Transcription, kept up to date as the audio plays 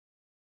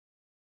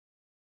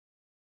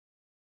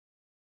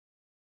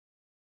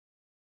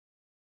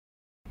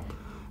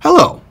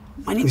Hello,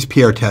 my name is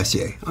Pierre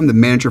Tessier. I'm the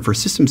Manager for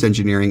Systems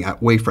Engineering at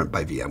Wavefront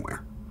by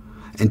VMware.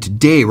 And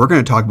today we're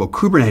going to talk about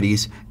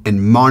Kubernetes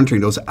and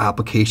monitoring those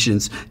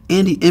applications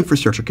and the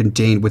infrastructure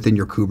contained within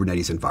your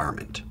Kubernetes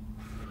environment.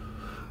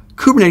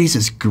 Kubernetes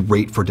is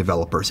great for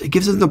developers. It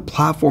gives them the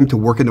platform to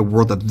work in a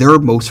world that they're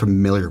most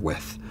familiar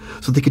with,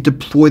 so they can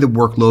deploy the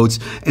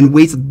workloads in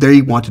ways that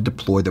they want to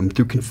deploy them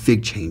through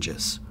config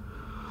changes.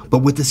 But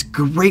with this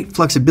great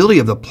flexibility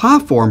of the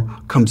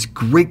platform comes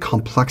great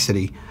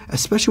complexity,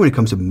 especially when it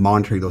comes to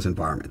monitoring those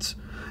environments.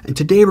 And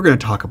today we're going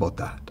to talk about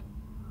that.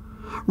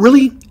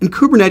 Really, in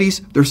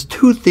Kubernetes, there's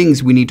two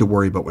things we need to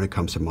worry about when it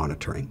comes to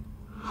monitoring.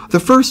 The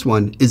first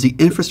one is the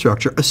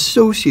infrastructure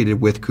associated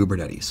with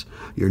Kubernetes.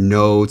 Your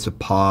nodes, the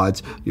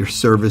pods, your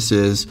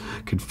services,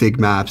 config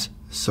maps,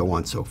 so on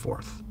and so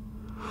forth.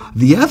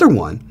 The other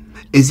one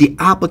is the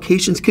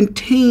applications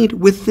contained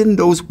within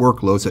those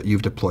workloads that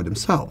you've deployed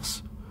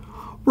themselves.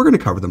 We're going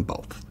to cover them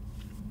both.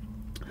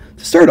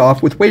 To start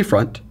off with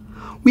Wavefront,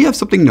 we have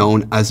something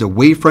known as the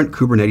Wavefront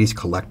Kubernetes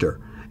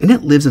Collector, and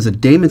it lives as a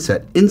daemon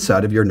set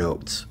inside of your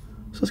nodes.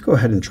 So let's go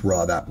ahead and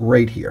draw that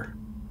right here.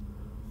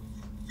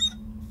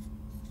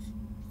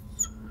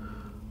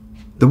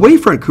 The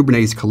Wavefront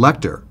Kubernetes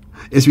Collector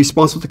is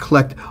responsible to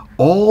collect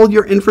all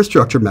your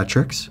infrastructure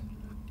metrics,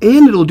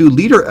 and it'll do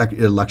leader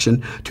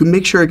election to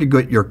make sure it can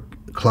get your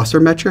cluster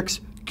metrics,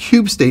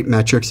 kube state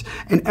metrics,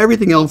 and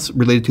everything else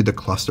related to the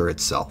cluster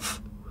itself.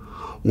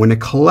 When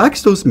it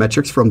collects those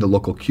metrics from the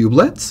local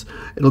kubelets,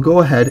 it'll go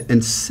ahead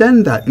and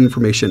send that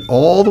information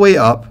all the way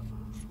up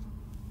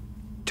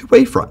to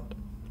Wavefront.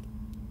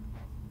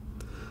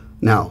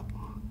 Now,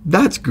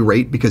 that's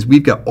great because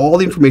we've got all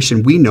the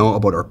information we know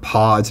about our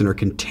pods and our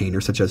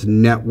containers, such as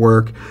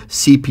network,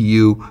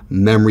 CPU,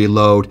 memory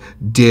load,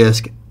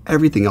 disk,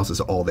 everything else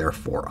is all there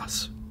for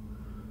us.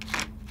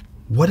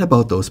 What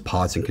about those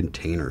pods and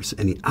containers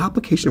and the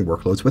application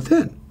workloads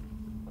within?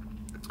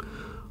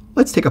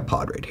 Let's take a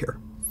pod right here.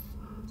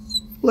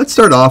 Let's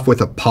start off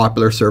with a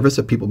popular service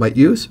that people might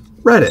use,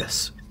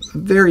 Redis.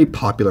 Very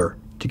popular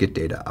to get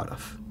data out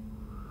of.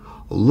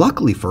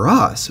 Luckily for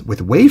us,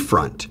 with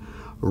Wavefront,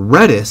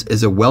 Redis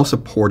is a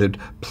well-supported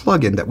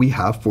plugin that we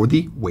have for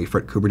the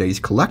Wavefront Kubernetes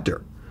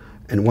Collector.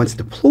 And once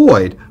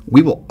deployed,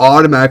 we will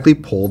automatically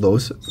pull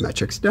those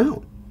metrics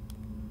down.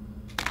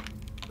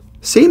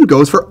 Same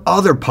goes for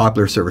other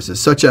popular services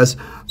such as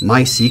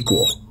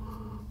MySQL.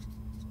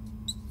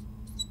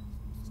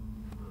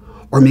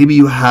 Or maybe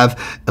you have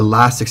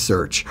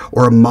Elasticsearch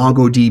or a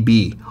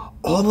MongoDB.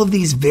 All of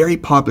these very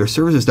popular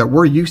services that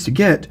we're used to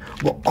get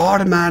will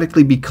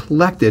automatically be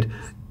collected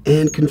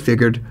and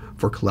configured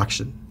for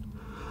collection.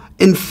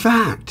 In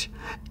fact,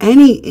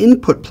 any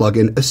input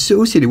plugin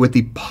associated with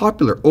the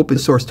popular open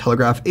source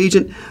Telegraph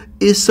agent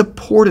is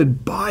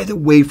supported by the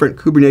Wavefront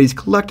Kubernetes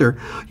Collector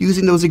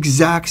using those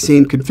exact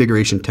same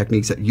configuration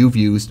techniques that you've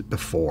used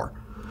before.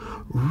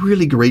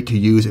 Really great to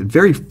use and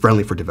very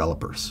friendly for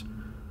developers.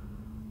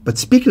 But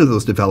speaking of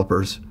those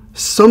developers,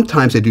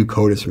 sometimes they do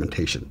code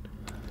instrumentation.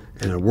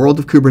 In a world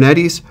of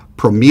Kubernetes,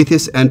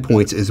 Prometheus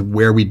Endpoints is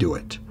where we do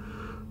it.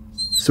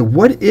 So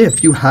what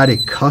if you had a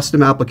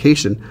custom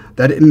application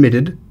that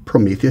emitted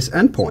Prometheus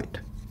Endpoint?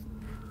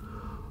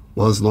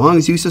 Well, as long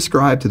as you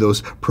subscribe to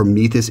those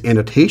Prometheus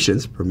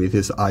annotations,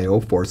 Prometheus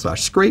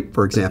IO/scrape,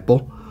 for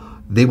example,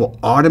 they will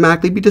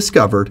automatically be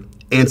discovered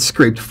and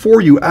scraped for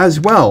you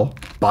as well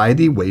by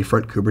the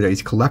Wavefront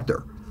Kubernetes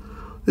Collector.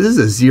 This is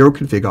a zero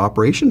config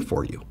operation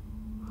for you.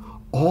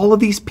 All of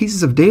these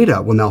pieces of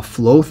data will now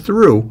flow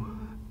through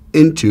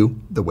into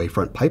the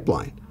Wavefront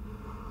pipeline.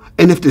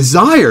 And if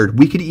desired,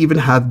 we could even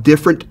have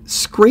different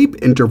scrape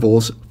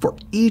intervals for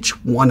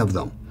each one of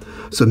them.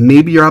 So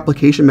maybe your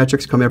application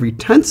metrics come every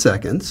 10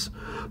 seconds,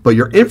 but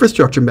your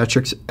infrastructure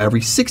metrics every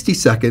 60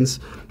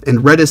 seconds, and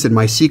Redis and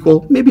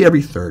MySQL maybe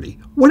every 30.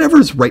 Whatever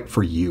is right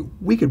for you,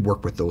 we could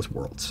work with those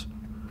worlds.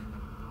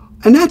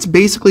 And that's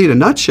basically, in a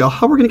nutshell,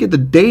 how we're going to get the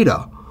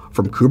data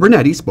from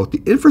Kubernetes, both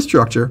the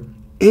infrastructure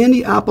and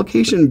the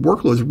application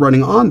workloads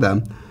running on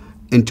them,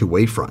 into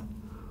Wavefront.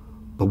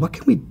 But what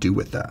can we do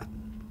with that?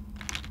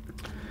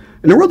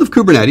 In the world of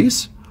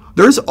Kubernetes,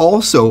 there's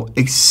also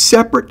a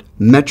separate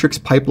metrics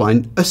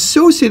pipeline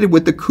associated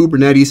with the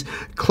Kubernetes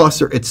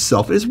cluster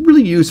itself. It is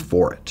really used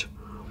for it.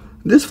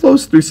 This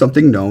flows through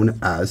something known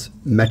as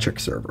metric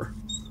server.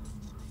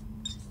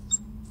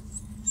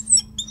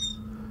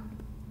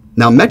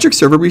 Now, metric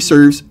server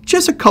reserves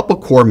just a couple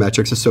core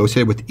metrics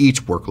associated with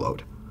each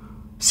workload,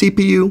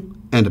 CPU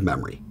and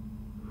memory.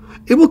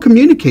 It will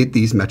communicate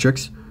these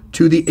metrics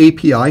to the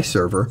API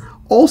server,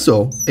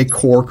 also a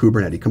core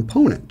Kubernetes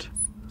component.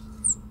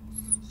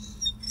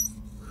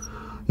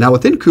 Now,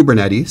 within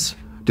Kubernetes,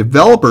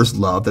 developers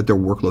love that their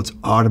workloads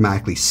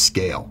automatically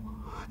scale.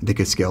 They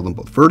can scale them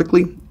both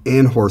vertically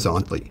and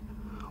horizontally.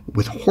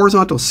 With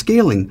horizontal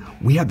scaling,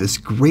 we have this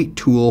great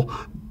tool,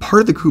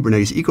 part of the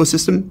Kubernetes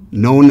ecosystem,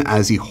 known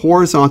as the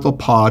Horizontal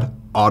Pod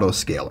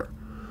Autoscaler.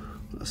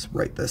 Let's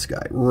write this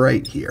guy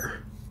right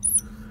here.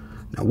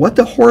 Now, what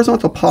the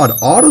Horizontal Pod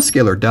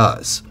Autoscaler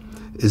does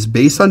is,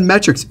 based on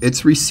metrics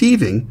it's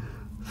receiving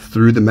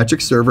through the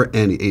metric server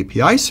and the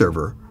API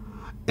server,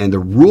 and the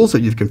rules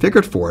that you've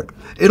configured for it,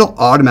 it'll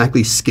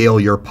automatically scale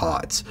your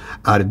pods,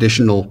 add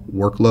additional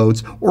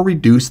workloads, or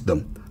reduce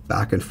them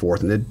back and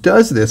forth. And it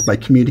does this by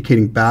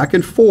communicating back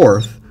and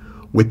forth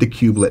with the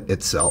kubelet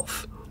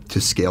itself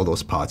to scale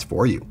those pods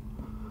for you.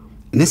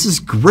 And this is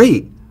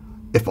great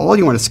if all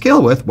you want to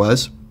scale with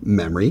was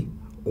memory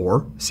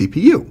or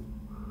CPU.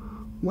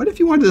 What if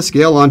you wanted to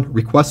scale on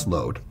request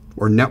load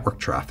or network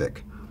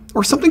traffic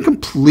or something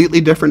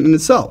completely different in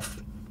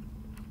itself?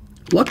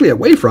 Luckily at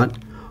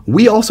Wavefront,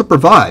 we also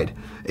provide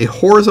a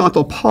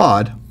Horizontal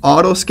Pod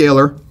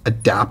Autoscaler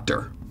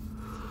adapter.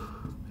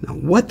 Now,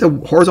 what the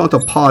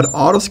Horizontal Pod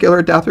Autoscaler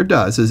adapter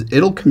does is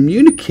it'll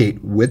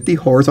communicate with the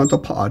Horizontal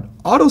Pod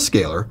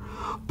Autoscaler,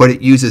 but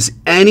it uses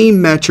any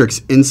metrics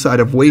inside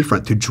of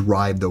Wavefront to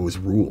drive those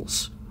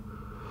rules.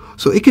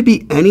 So it could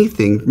be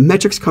anything,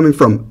 metrics coming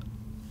from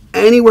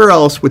anywhere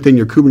else within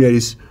your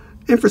Kubernetes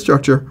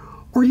infrastructure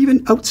or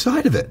even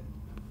outside of it.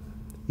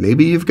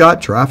 Maybe you've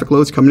got traffic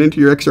loads coming into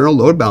your external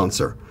load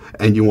balancer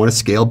and you want to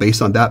scale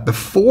based on that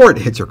before it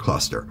hits your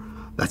cluster.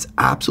 That's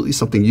absolutely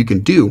something you can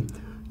do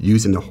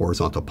using the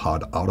Horizontal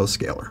Pod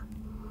Autoscaler.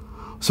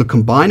 So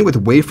combined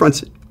with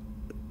Wavefront's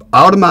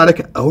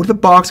automatic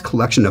out-of-the-box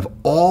collection of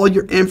all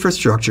your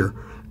infrastructure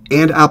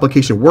and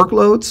application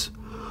workloads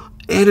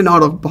and an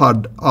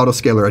Pod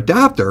Autoscaler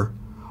adapter,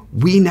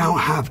 we now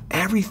have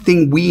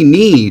everything we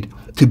need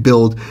to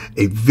build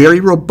a very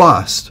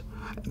robust,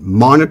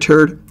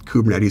 monitored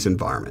Kubernetes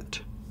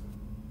environment.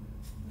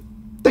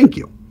 Thank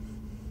you.